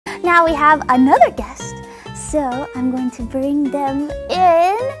Now we have another guest. So I'm going to bring them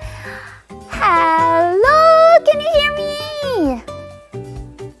in. Hello, can you hear me?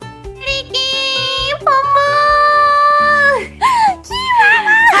 Riki, Pomu!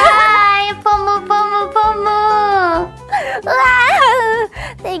 Kiara! Hi, Pomu, Pomu, Pomu! Wow!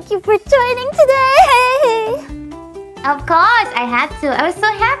 Thank you for joining today. Of course, I had to. I was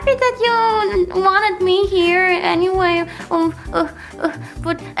so happy that you wanted me here anyway.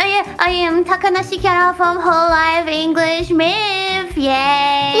 But I am Takanashi Kiara from Whole Life English Myth.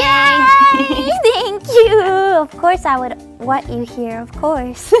 Yay! Yay! Thank you. Of course, I would want you here. Of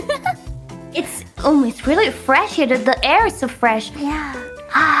course. It's really fresh here. The air is so fresh. Yeah.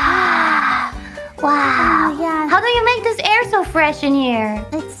 Ah, wow. Yeah. How do you make this air so fresh in here?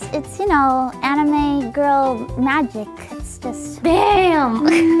 It's you know, anime girl magic. It's just Damn.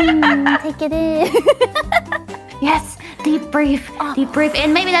 take it in. Yes. Deep breathe. Deep breathe.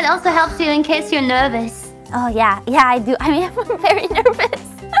 And maybe that also helps you in case you're nervous. Oh yeah, I do. I mean, I'm very nervous.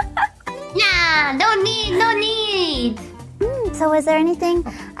 Nah, no need. So is there anything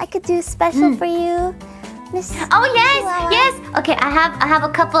I could do special for you, Miss? Oh yes, KIWAWA? yes. Okay, I have a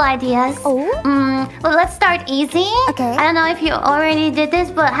couple ideas. Oh. Well, let's start easy. Okay. I don't know if you already did this,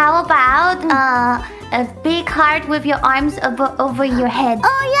 but how about a big heart with your arms over your head?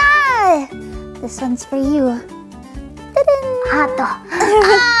 Oh yeah. This one's for you. Ta-da! Heart.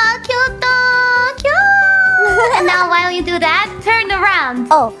 Ah, cute, cute. And now while you do that, turn around.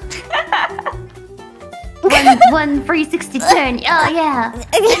 Oh. One 360 turn. Oh yeah.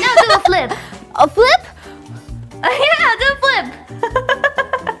 And now do a flip. A flip? Yeah, do a flip.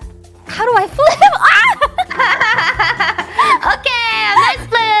 How do I flip? Okay, a nice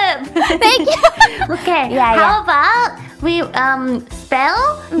flip. Thank you. Okay. Yeah, How about we spell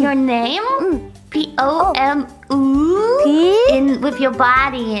your name P-O-M-U in with your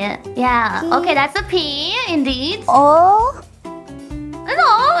body? Yeah. P. Okay, that's a P indeed. Oh.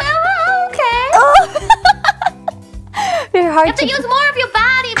 No, okay. Oh. Very You hard have to use more of your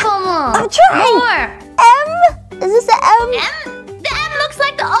body, Pomu. I'm trying. More. M? Is this an M? The M looks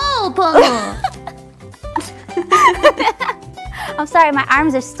like the O, Pomu. I'm sorry, my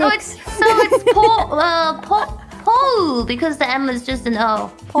arms are sticks. So it's Pole because the M is just an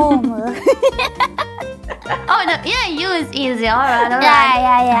O. Pomu. Oh no, yeah, U is easy. All right.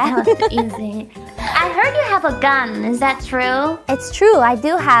 Yeah. That's easy. I heard you have a gun. Is that true? It's true, I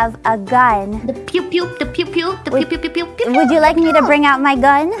do have a gun. The pew pew, the pew pew, the pew pew pew pew pew. Would you like me to bring out my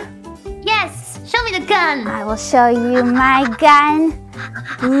gun? Yes. Show me the gun. I will show you my gun.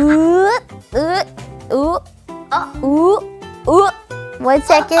 Ooh. 1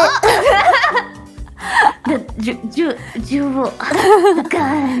 second. The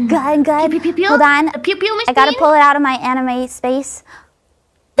gun. Gun. Pew pew pew. Hold on. The pew pew machine. I gotta pull it out of my anime space.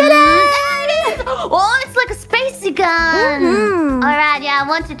 Oh, it's like a spacey gun. All right, yeah, I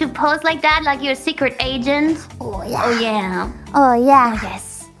want you to pose like that, like you're a secret agent. Oh yeah. Oh yeah. Oh yeah.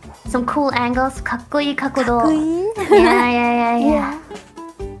 Yes. Some cool angles. かっこいい角度. かっこいい. Yeah.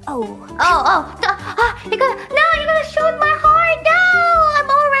 Oh. You gotta shoot my heart. No, I'm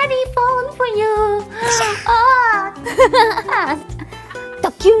already falling for you.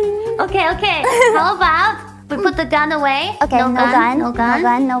 Okay. How about we put the gun away? Okay, no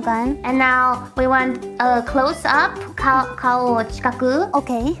gun. And now we want a close up. 顔を近く.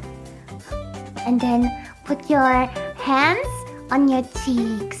 Okay. And then put your hands on your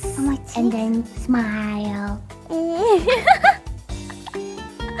cheeks. On my cheeks? And then smile.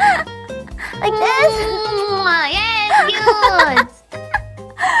 Like this? Yes, cute.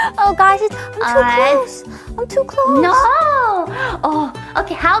 Oh gosh, I'm too close. No. Oh,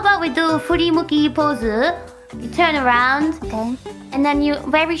 okay. How about we do furimuki pose? You turn around. Okay. And then you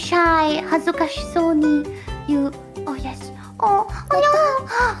very shy, 恥ずかしそうに you. Oh yes. Oh Like no.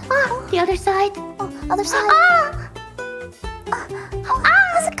 The other side. Other side.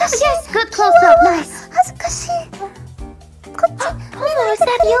 恥ずかしい. Yes, good close up. Nice. 恥ずかしい. こっち. Pomu, is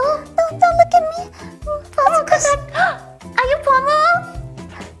that you? Don't look at me. 恥ずかしい. Are you Pomu?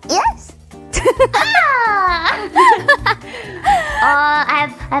 Yes. I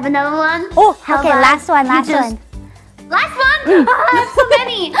have another one. Oh, How okay, about last one. Last one? Oh, I have so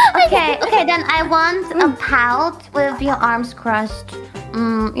many. Okay, then I want a pout with your arms crossed.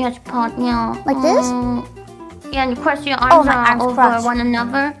 Yes, pout, yeah. Like this? Yeah, and you cross your arms, my arms over crossed. one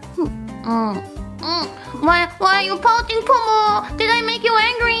another. Why are you pouting, Pomu? Did I make you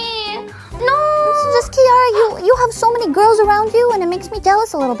angry? No. It's just Kiara, you have so many girls around you, and it makes me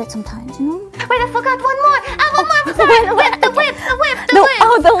jealous a little bit sometimes, you know? Wait, I forgot one more. One more. I'm sorry. The whip.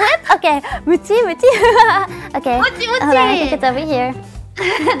 Oh, the whip? Okay. Muchi. Okay. Muchi. Hold on, I think it's over here.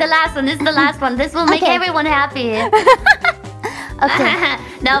 The last one. This is the last one. This will make everyone happy. Okay.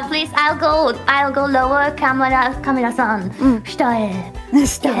 Now, please, I'll go lower. Kamera-san. Shitae.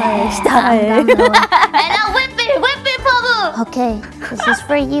 Shitae. And now whip it, Pomu. Okay, this is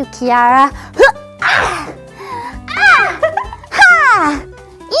for you, Kiara.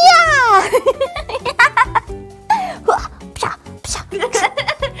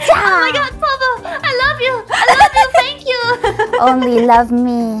 Oh my God, Pomu! I love you. Thank you. Only love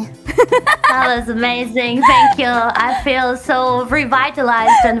me. That was amazing. Thank you. I feel so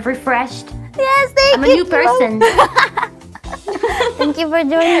revitalized and refreshed. Yes, thank you. I'm a new person. Thank you for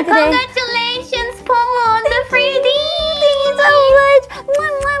joining today. Congratulations, Pomu, on the 3D. Thank you so much.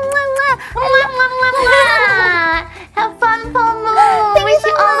 Have fun, Pomu. Thank Wish you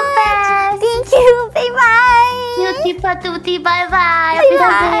you so all the much. best. Thank you. Bye-bye. Tutti patutti, bye-bye.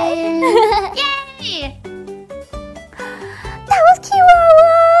 Bye-bye. Yay! That was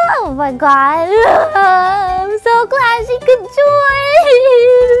KIWAWA! Oh my God! I'm so glad she could join!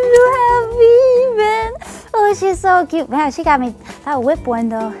 I'm so happy, man! Oh, she's so cute. Man, she got me that whip one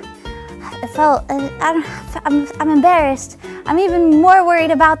though. It felt, I'm embarrassed. I'm even more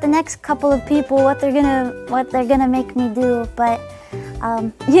worried about the next couple of people, what they're gonna make me do. But,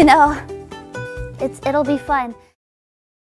 you know, it'll be fun.